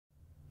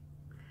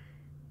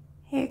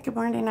Hey, good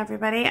morning,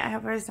 everybody. I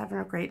hope everybody's having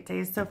a great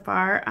day so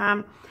far.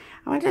 I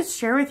wanted to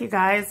share with you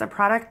guys a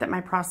product that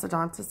my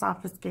prosthodontist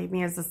office gave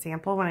me as a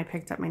sample when I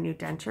picked up my new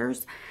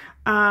dentures.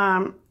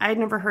 I'd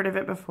never heard of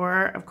it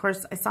before. Of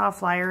course, I saw a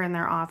flyer in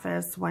their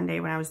office one day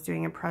when I was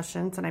doing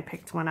impressions, and I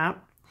picked one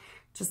up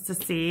just to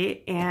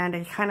see, and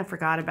I kind of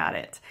forgot about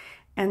it.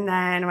 And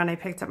then when I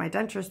picked up my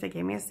dentures, they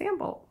gave me a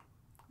sample,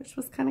 which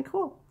was kind of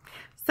cool.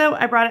 So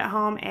I brought it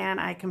home and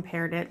I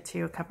compared it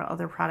to a couple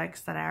other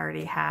products that I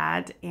already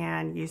had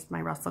and used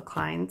my Russell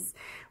Klein's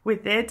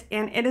with it,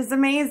 and it is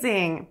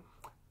amazing.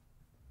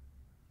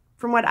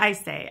 From what I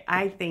say,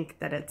 I think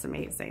that it's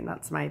amazing.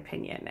 That's my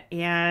opinion.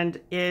 And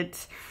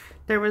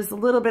there was a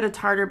little bit of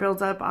tartar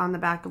buildup on the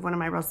back of one of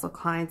my Russell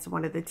Klein's,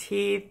 one of the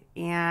teeth,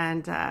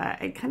 and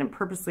I kind of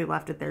purposely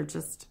left it there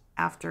just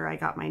after I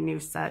got my new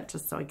set,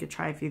 just so I could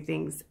try a few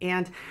things.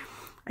 And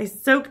I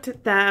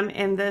soaked them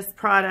in this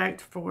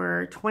product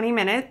for 20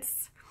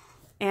 minutes,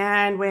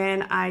 and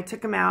when I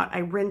took them out, I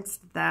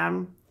rinsed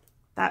them.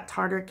 That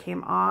tartar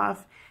came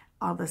off,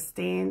 all the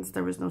stains,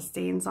 there was no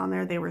stains on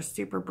there. They were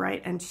super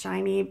bright and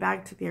shiny,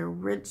 back to the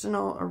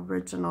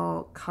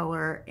original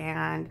color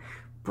and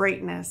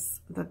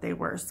brightness that they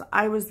were. So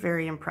I was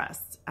very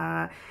impressed.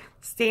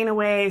 Stain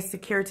away,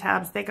 secure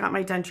tabs, they got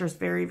my dentures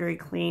very, very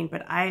clean,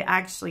 but I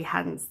actually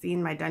hadn't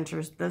seen my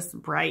dentures this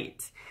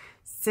bright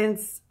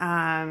since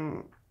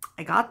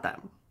I got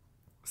them.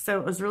 So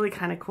it was really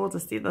kind of cool to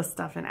see this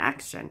stuff in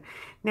action.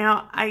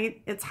 Now,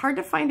 it's hard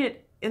to find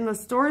it in the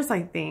stores,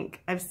 I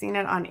think. I've seen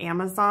it on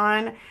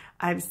Amazon.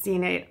 I've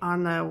seen it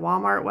on the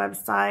Walmart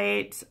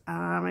website.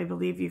 I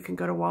believe you can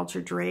go to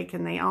Walter Drake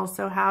and they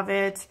also have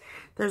it.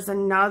 There's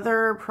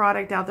another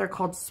product out there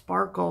called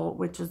Sparkle,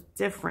 which is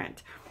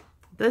different.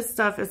 This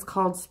stuff is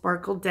called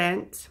Sparkle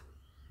Dent.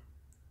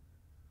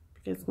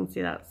 You guys can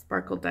see that,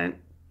 Sparkle Dent.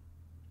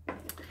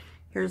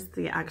 Here's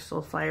the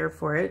actual flyer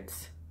for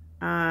it.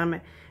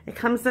 It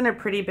comes in a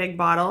pretty big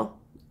bottle,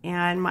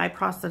 and my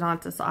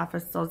prosthodontist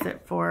office sells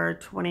it for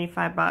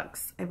 25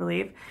 bucks, I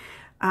believe.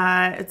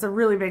 It's a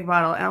really big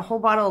bottle, and a whole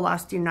bottle will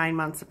last you 9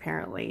 months,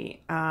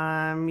 apparently.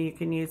 You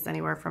can use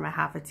anywhere from a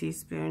half a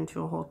teaspoon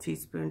to a whole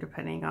teaspoon,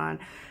 depending on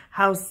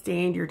how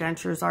stained your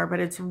dentures are, but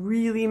it's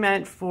really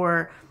meant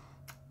for,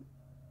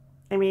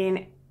 I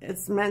mean,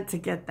 it's meant to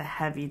get the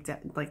heavy,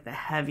 like the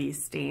heavy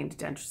stained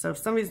dentures. So if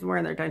somebody's been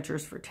wearing their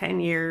dentures for 10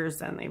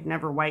 years and they've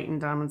never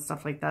whitened them and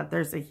stuff like that,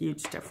 there's a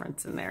huge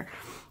difference in there.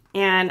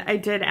 And I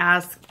did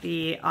ask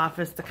the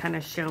office to kind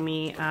of show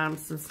me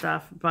some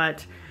stuff,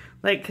 but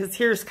like, cause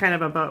here's kind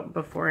of about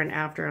before and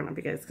after. I don't know if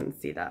you guys can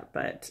see that,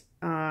 but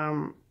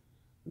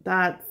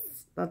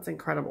that's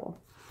incredible.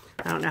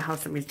 I don't know how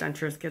somebody's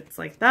dentures gets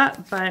like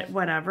that, but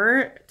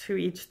whatever, to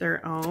each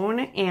their own.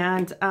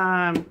 And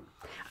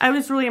I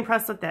was really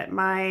impressed with it.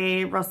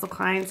 My Russell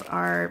Klein's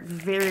are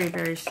very,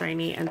 very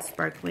shiny and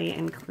sparkly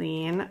and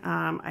clean.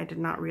 I did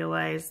not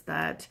realize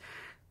that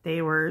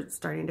they were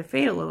starting to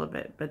fade a little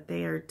bit, but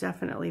they are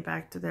definitely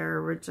back to their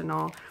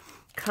original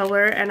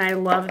color, and I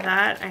love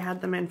that. I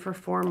had them in for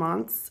 4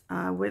 months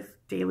with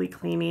daily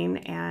cleaning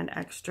and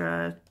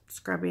extra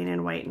scrubbing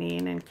and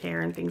whitening and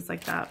care and things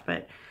like that,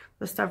 but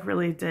the stuff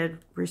really did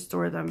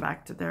restore them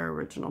back to their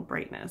original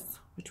brightness,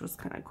 which was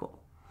kind of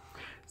cool.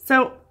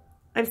 So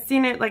I've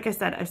seen it, like I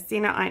said, I've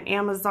seen it on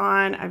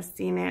Amazon. I've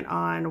seen it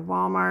on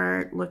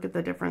Walmart. Look at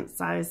the different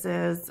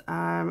sizes.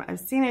 I've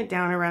seen it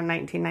down around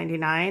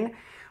 $19.99,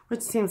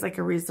 which seems like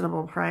a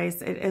reasonable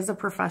price. It is a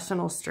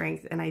professional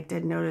strength, and I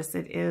did notice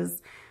it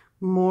is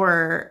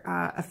more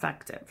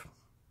effective.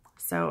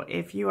 So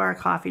if you are a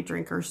coffee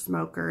drinker,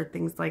 smoker,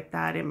 things like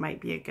that, it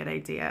might be a good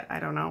idea. I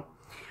don't know.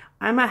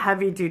 I'm a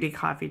heavy duty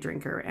coffee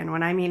drinker, and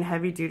when I mean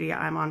heavy duty,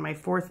 I'm on my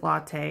 4th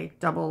latte,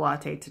 double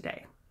latte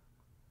today.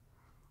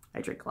 I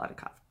drink a lot of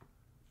coffee.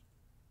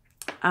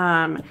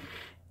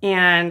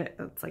 And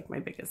it's like my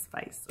biggest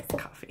vice is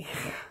coffee.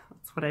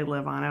 That's what I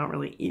live on. I don't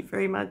really eat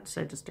very much.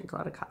 I just drink a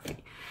lot of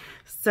coffee.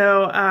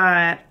 So,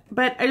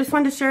 but I just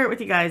wanted to share it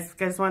with you guys.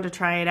 If you guys wanted to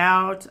try it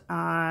out,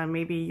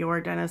 maybe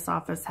your dentist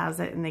office has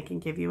it and they can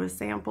give you a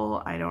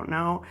sample. I don't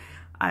know.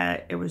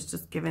 It was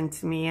just given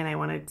to me and I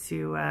wanted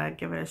to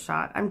give it a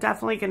shot. I'm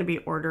definitely going to be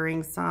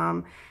ordering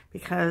some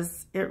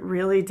because it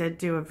really did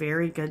do a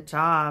very good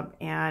job,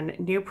 and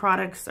new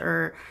products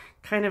are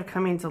kind of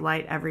coming to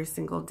light every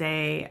single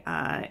day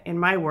in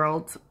my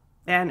world,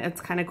 and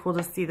it's kind of cool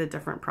to see the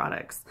different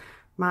products.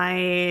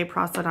 My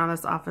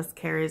prosthodontist office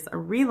carries a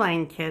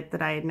reline kit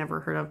that I had never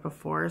heard of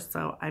before,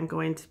 so I'm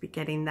going to be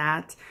getting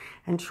that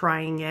and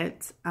trying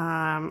it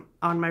on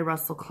my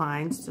Russell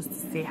Klein's just to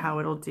see how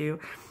it'll do.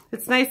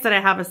 It's nice that I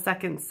have a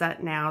second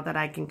set now that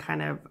I can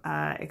kind of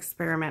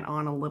experiment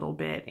on a little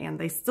bit, and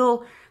they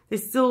still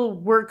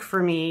work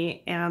for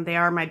me, and they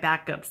are my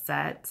backup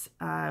set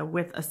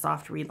with a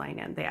soft reline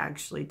end. They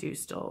actually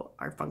still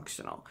are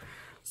functional,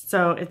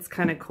 so it's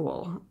kind of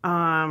cool.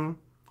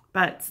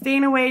 But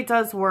staying away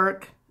does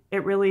work.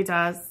 It really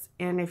does.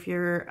 And if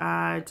you're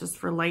just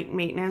for light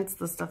maintenance,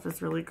 the stuff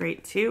is really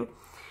great too.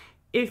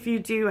 If you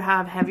do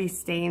have heavy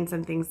stains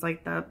and things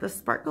like that, the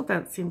Sparkle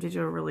Dent seem to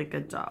do a really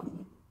good job.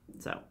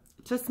 So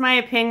just my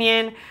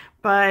opinion,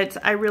 but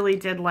I really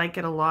did like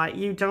it a lot.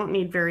 You don't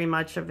need very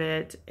much of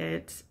it.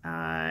 It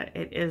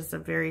is a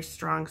very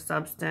strong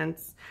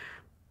substance.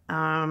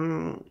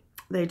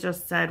 They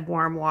just said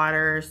warm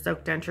water,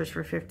 soak dentures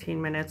for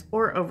 15 minutes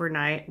or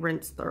overnight,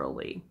 rinse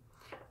thoroughly.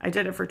 I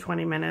did it for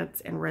 20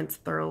 minutes and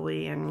rinsed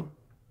thoroughly, and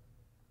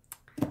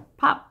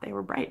pop, they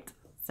were bright.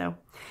 So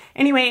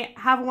anyway,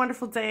 have a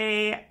wonderful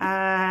day.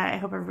 I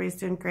hope everybody's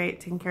doing great,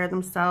 taking care of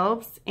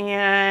themselves,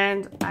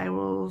 and I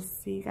will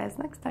see you guys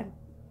next time.